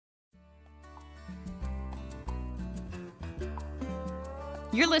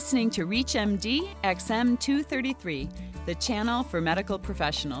You're listening to ReachMD XM233, the channel for medical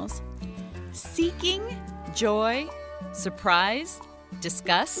professionals. Seeking, joy, surprise,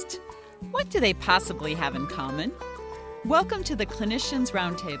 disgust? What do they possibly have in common? Welcome to the Clinicians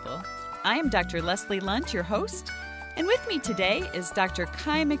Roundtable. I am Dr. Leslie Lunt, your host, and with me today is Dr.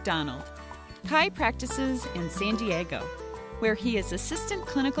 Kai McDonald. Kai practices in San Diego, where he is assistant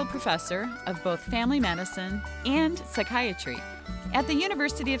clinical professor of both family medicine and psychiatry at the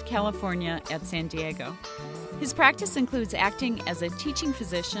University of California at San Diego. His practice includes acting as a teaching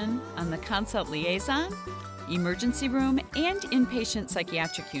physician on the consult liaison, emergency room, and inpatient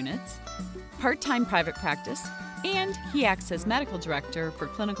psychiatric units, part-time private practice, and he acts as medical director for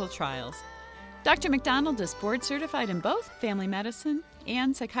clinical trials. Dr. McDonald is board certified in both family medicine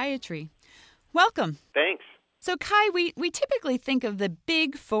and psychiatry. Welcome. Thanks. So, Kai, we typically think of the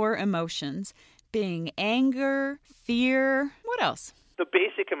big four emotions being anger, fear, what else? The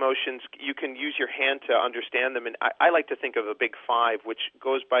basic emotions, you can use your hand to understand them, and I like to think of a big five, which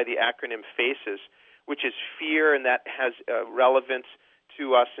goes by the acronym FACES, which is fear, and that has relevance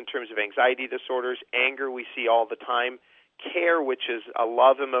to us in terms of anxiety disorders. Anger we see all the time. Care, which is a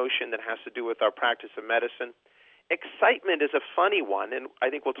love emotion that has to do with our practice of medicine. Excitement is a funny one, and I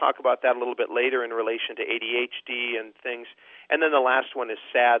think we'll talk about that a little bit later in relation to ADHD and things. And then the last one is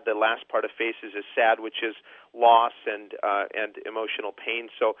sad. The last part of FACES is sad, which is loss and emotional pain.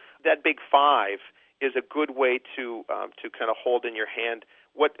 So that big five is a good way to kind of hold in your hand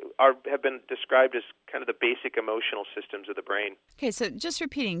what have been described as kind of the basic emotional systems of the brain. Okay, so just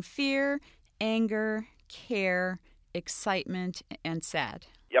repeating: fear, anger, care, excitement, and sad.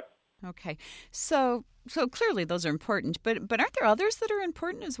 Yep. Okay, so clearly those are important, but aren't there others that are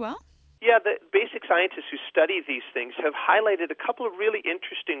important as well? Yeah, the basic scientists who study these things have highlighted a couple of really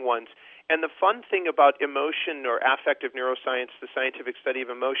interesting ones. And the fun thing about emotion or affective neuroscience, the scientific study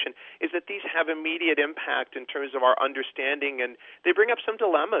of emotion, is that these have immediate impact in terms of our understanding, and they bring up some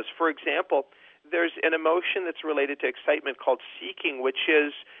dilemmas. For example, there's an emotion that's related to excitement called seeking, which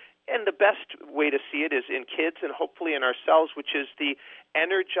is, and the best way to see it is in kids and hopefully in ourselves, which is the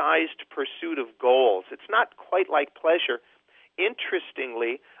energized pursuit of goals. It's not quite like pleasure.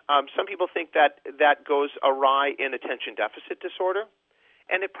 Interestingly, some people think that goes awry in attention deficit disorder,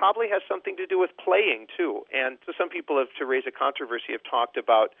 and it probably has something to do with playing, too. And so some people, to raise a controversy, have talked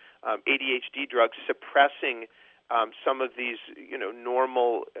about ADHD drugs suppressing some of these,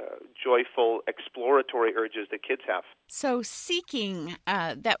 normal, joyful, exploratory urges that kids have. So seeking,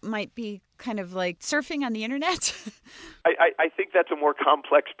 that might be kind of like surfing on the internet? I think that's a more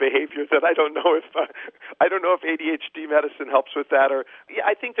complex behavior that I don't know if ADHD medicine helps with that.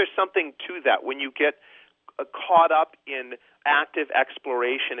 I think there's something to that. When you get caught up in active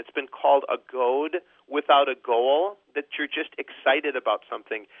exploration, it's been called a goad without a goal, that you're just excited about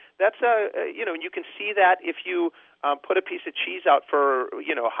something. That's you can see that if you put a piece of cheese out for,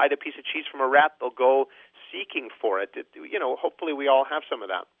 hide a piece of cheese from a rat, they'll go seeking for it. Hopefully we all have some of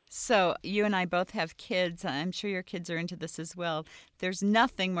that. So you and I both have kids. I'm sure your kids are into this as well. There's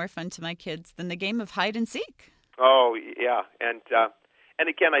nothing more fun to my kids than the game of hide and seek. Oh, yeah. And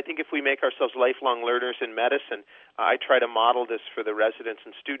again, I think if we make ourselves lifelong learners in medicine, I try to model this for the residents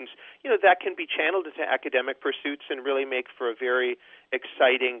and students, that can be channeled into academic pursuits and really make for a very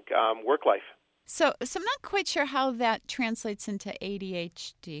exciting work life. So I'm not quite sure how that translates into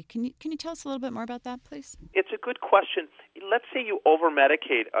ADHD. Can you tell us a little bit more about that, please? It's a good question. Let's say you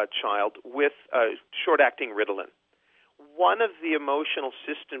over-medicate a child with short-acting Ritalin. One of the emotional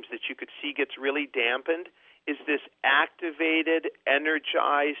systems that you could see gets really dampened is this activated,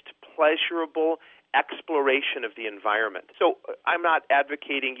 energized, pleasurable exploration of the environment. So I'm not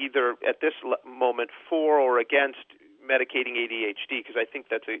advocating either at this moment for or against medicating ADHD, because I think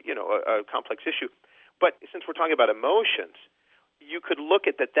that's a complex issue. But since we're talking about emotions, you could look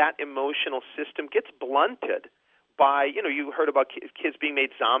at that emotional system gets blunted by, you heard about kids being made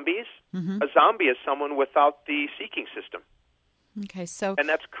zombies. Mm-hmm. A zombie is someone without the seeking system. Okay, and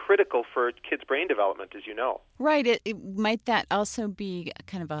that's critical for kids' brain development, as you know. Right. Might that also be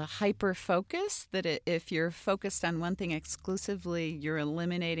kind of a hyper-focus, that if you're focused on one thing exclusively, you're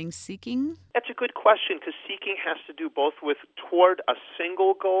eliminating seeking? That's a good question, because seeking has to do both with toward a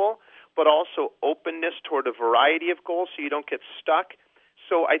single goal, but also openness toward a variety of goals so you don't get stuck.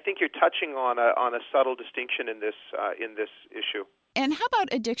 So I think you're touching on a subtle distinction in this issue. And how about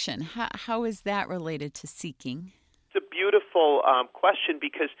addiction? How is that related to seeking? It's a beautiful question,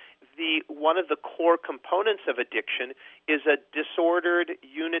 because one of the core components of addiction is a disordered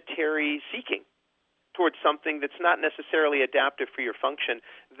unitary seeking towards something that's not necessarily adaptive for your function.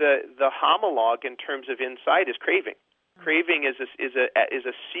 The homologue in terms of insight is craving. Craving is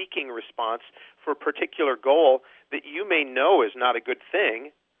a seeking response for a particular goal that you may know is not a good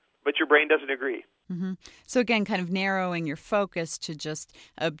thing, but your brain doesn't agree. Mm-hmm. So again, kind of narrowing your focus to just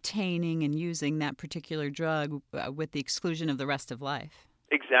obtaining and using that particular drug with the exclusion of the rest of life.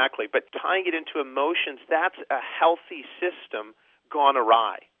 Exactly. But tying it into emotions, that's a healthy system gone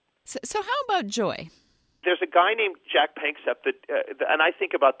awry. So how about joy? There's a guy named Jack Panksepp and I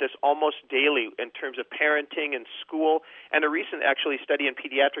think about this almost daily in terms of parenting and school, and a recent actually study in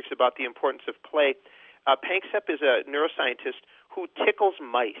pediatrics about the importance of play. Panksepp is a neuroscientist who tickles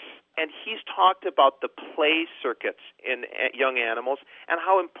mice, and he's talked about the play circuits in young animals and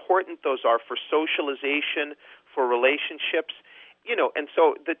how important those are for socialization, for relationships. And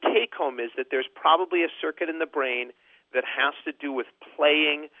so the take-home is that there's probably a circuit in the brain that has to do with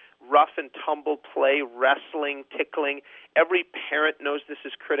playing, rough and tumble play, wrestling, tickling. Every parent knows this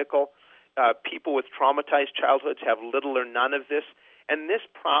is critical. People with traumatized childhoods have little or none of this. And this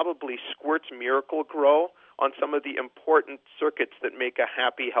probably squirts Miracle-Gro on some of the important circuits that make a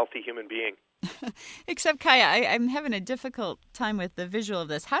happy, healthy human being. Except, Kaya, I'm having a difficult time with the visual of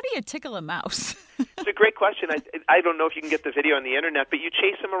this. How do you tickle a mouse? It's a great question. I don't know if you can get the video on the internet, but you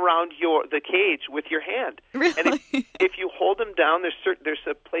chase them around the cage with your hand. Really? And if you hold them down, there's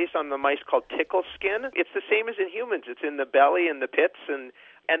a place on the mice called tickle skin. It's the same as in humans. It's in the belly and the pits, and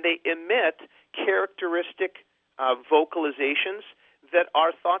they emit characteristic vocalizations that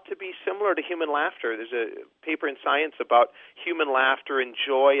are thought to be similar to human laughter. There's a paper in Science about human laughter and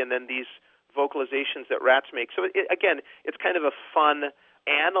joy, and then these vocalizations that rats make. So again, it's kind of a fun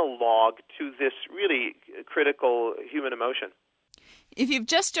analog to this really critical human emotion. If you've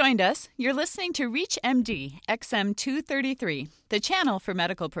just joined us, you're listening to ReachMD XM233, the channel for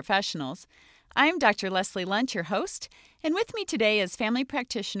medical professionals. I'm Dr. Leslie Lunt, your host, and with me today is family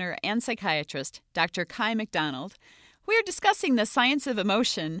practitioner and psychiatrist, Dr. Kai McDonald. We're discussing the science of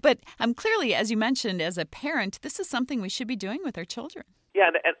emotion, but clearly, as you mentioned, as a parent, this is something we should be doing with our children. Yeah,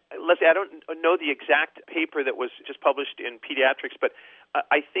 and Leslie, I don't know the exact paper that was just published in Pediatrics, but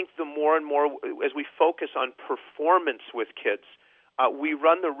I think the more and more, as we focus on performance with kids, we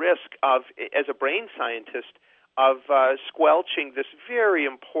run the risk of, as a brain scientist, of squelching this very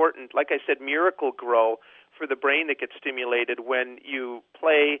important, like I said, Miracle-Gro for the brain that gets stimulated when you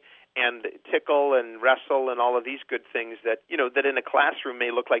play and tickle and wrestle and all of these good things that in a classroom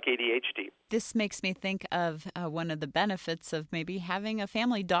may look like ADHD. This makes me think of one of the benefits of maybe having a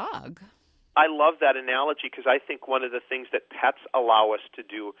family dog. I love that analogy because I think one of the things that pets allow us to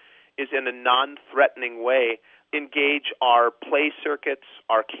do is in a non-threatening way engage our play circuits,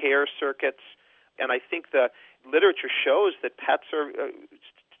 our care circuits, and I think the literature shows that pets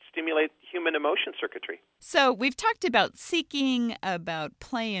stimulate human emotion circuitry. So we've talked about seeking, about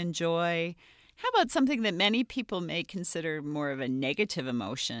play and joy. How about something that many people may consider more of a negative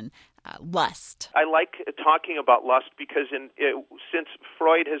emotion, lust? I like talking about lust because since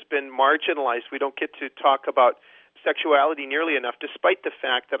Freud has been marginalized, we don't get to talk about sexuality nearly enough, despite the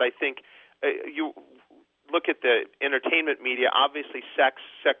fact that I think you look at the entertainment media, obviously sex,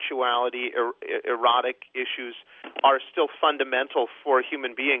 sexuality, erotic issues are still fundamental for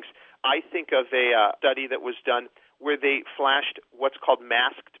human beings. I think of a study that was done where they flashed what's called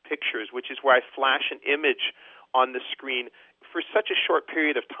masked pictures, which is where I flash an image on the screen for such a short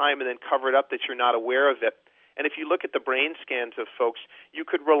period of time and then cover it up that you're not aware of it. And if you look at the brain scans of folks, you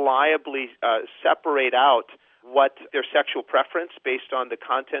could reliably separate out what their sexual preference based on the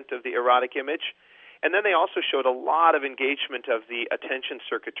content of the erotic image. And then they also showed a lot of engagement of the attention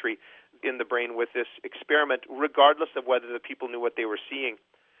circuitry in the brain with this experiment, regardless of whether the people knew what they were seeing.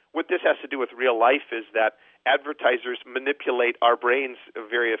 What this has to do with real life is that advertisers manipulate our brains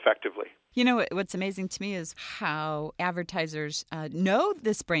very effectively. You know, what's amazing to me is how advertisers know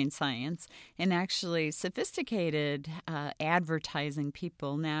this brain science, and actually sophisticated advertising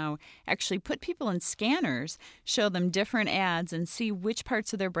people now actually put people in scanners, show them different ads, and see which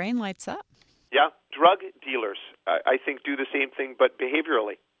parts of their brain lights up. Yeah, drug dealers, I think, do the same thing, but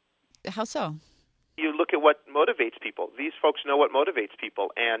behaviorally. How so? You look at what motivates people. These folks know what motivates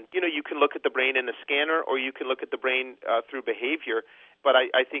people. And, you can look at the brain in a scanner or you can look at the brain through behavior. But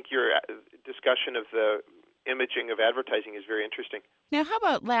I think your discussion of the imaging of advertising is very interesting. Now, how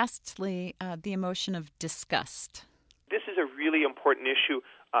about lastly, the emotion of disgust? This is a really important issue,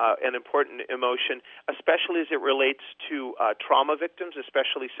 an important emotion, especially as it relates to trauma victims,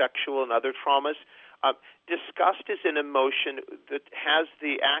 especially sexual and other traumas. Disgust is an emotion that has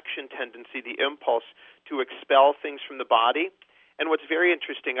the action tendency, the impulse to expel things from the body. And what's very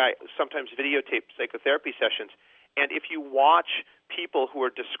interesting, I sometimes videotape psychotherapy sessions, And if you watch people who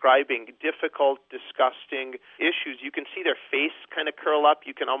are describing difficult, disgusting issues, you can see their face kind of curl up.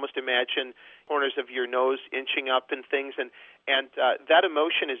 You can almost imagine corners of your nose inching up and things. And that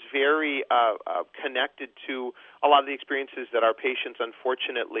emotion is very connected to a lot of the experiences that our patients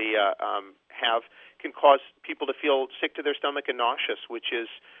unfortunately have, can cause people to feel sick to their stomach and nauseous, which is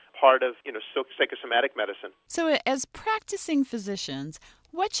part of psychosomatic medicine. So as practicing physicians,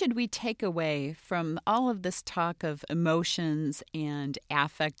 what should we take away from all of this talk of emotions and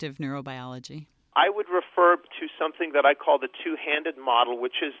affective neurobiology? I would refer to something that I call the two-handed model,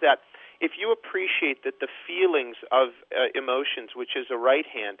 which is that if you appreciate that the feelings of emotions, which is a right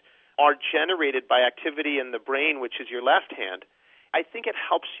hand, are generated by activity in the brain, which is your left hand, I think it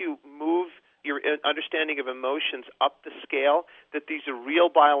helps you move your understanding of emotions up the scale, that these are real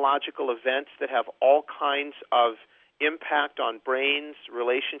biological events that have all kinds of impact on brains,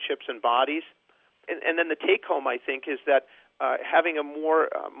 relationships, and bodies. And then the take-home, I think, is that having a more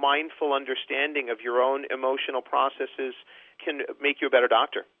mindful understanding of your own emotional processes can make you a better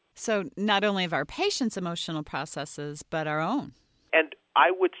doctor. So not only of our patients' emotional processes, but our own. And I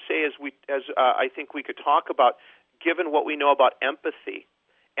would say, as I think we could talk about, given what we know about empathy,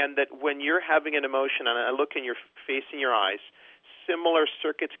 and that when you're having an emotion, and I look in your face and your eyes, similar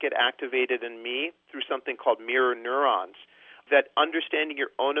circuits get activated in me through something called mirror neurons, that understanding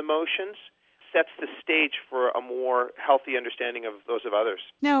your own emotions sets the stage for a more healthy understanding of those of others.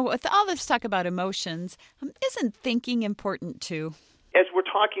 Now, with all this talk about emotions, isn't thinking important too? As we're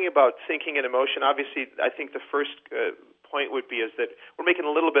talking about thinking and emotion, obviously, I think the first point would be is that we're making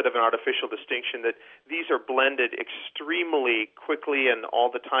a little bit of an artificial distinction, that these are blended extremely quickly and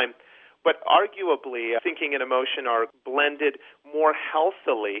all the time. But arguably, thinking and emotion are blended more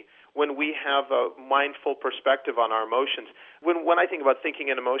healthily when we have a mindful perspective on our emotions. When I think about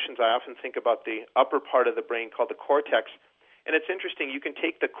thinking and emotions, I often think about the upper part of the brain called the cortex. And it's interesting, you can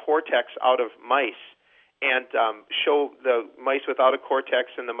take the cortex out of mice and show the mice without a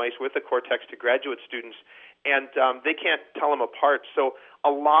cortex and the mice with a cortex to graduate students, and they can't tell them apart. So a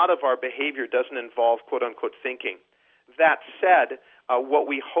lot of our behavior doesn't involve quote-unquote thinking. That said, what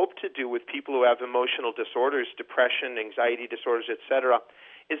we hope to do with people who have emotional disorders, depression, anxiety disorders, etc.,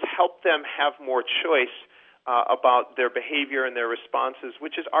 is help them have more choice about their behavior and their responses,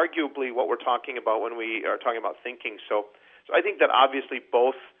 which is arguably what we're talking about when we are talking about thinking. So I think that obviously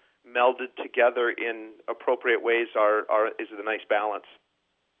both melded together in appropriate ways is a nice balance.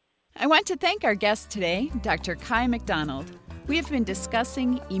 I want to thank our guest today, Dr. Kai McDonald. We have been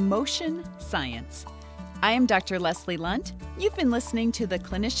discussing emotion science. I am Dr. Leslie Lunt. You've been listening to the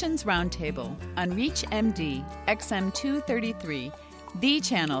Clinicians Roundtable on ReachMD XM233, the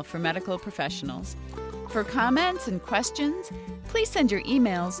channel for medical professionals. For comments and questions, please send your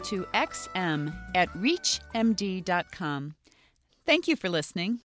emails to xm@reachmd.com. Thank you for listening.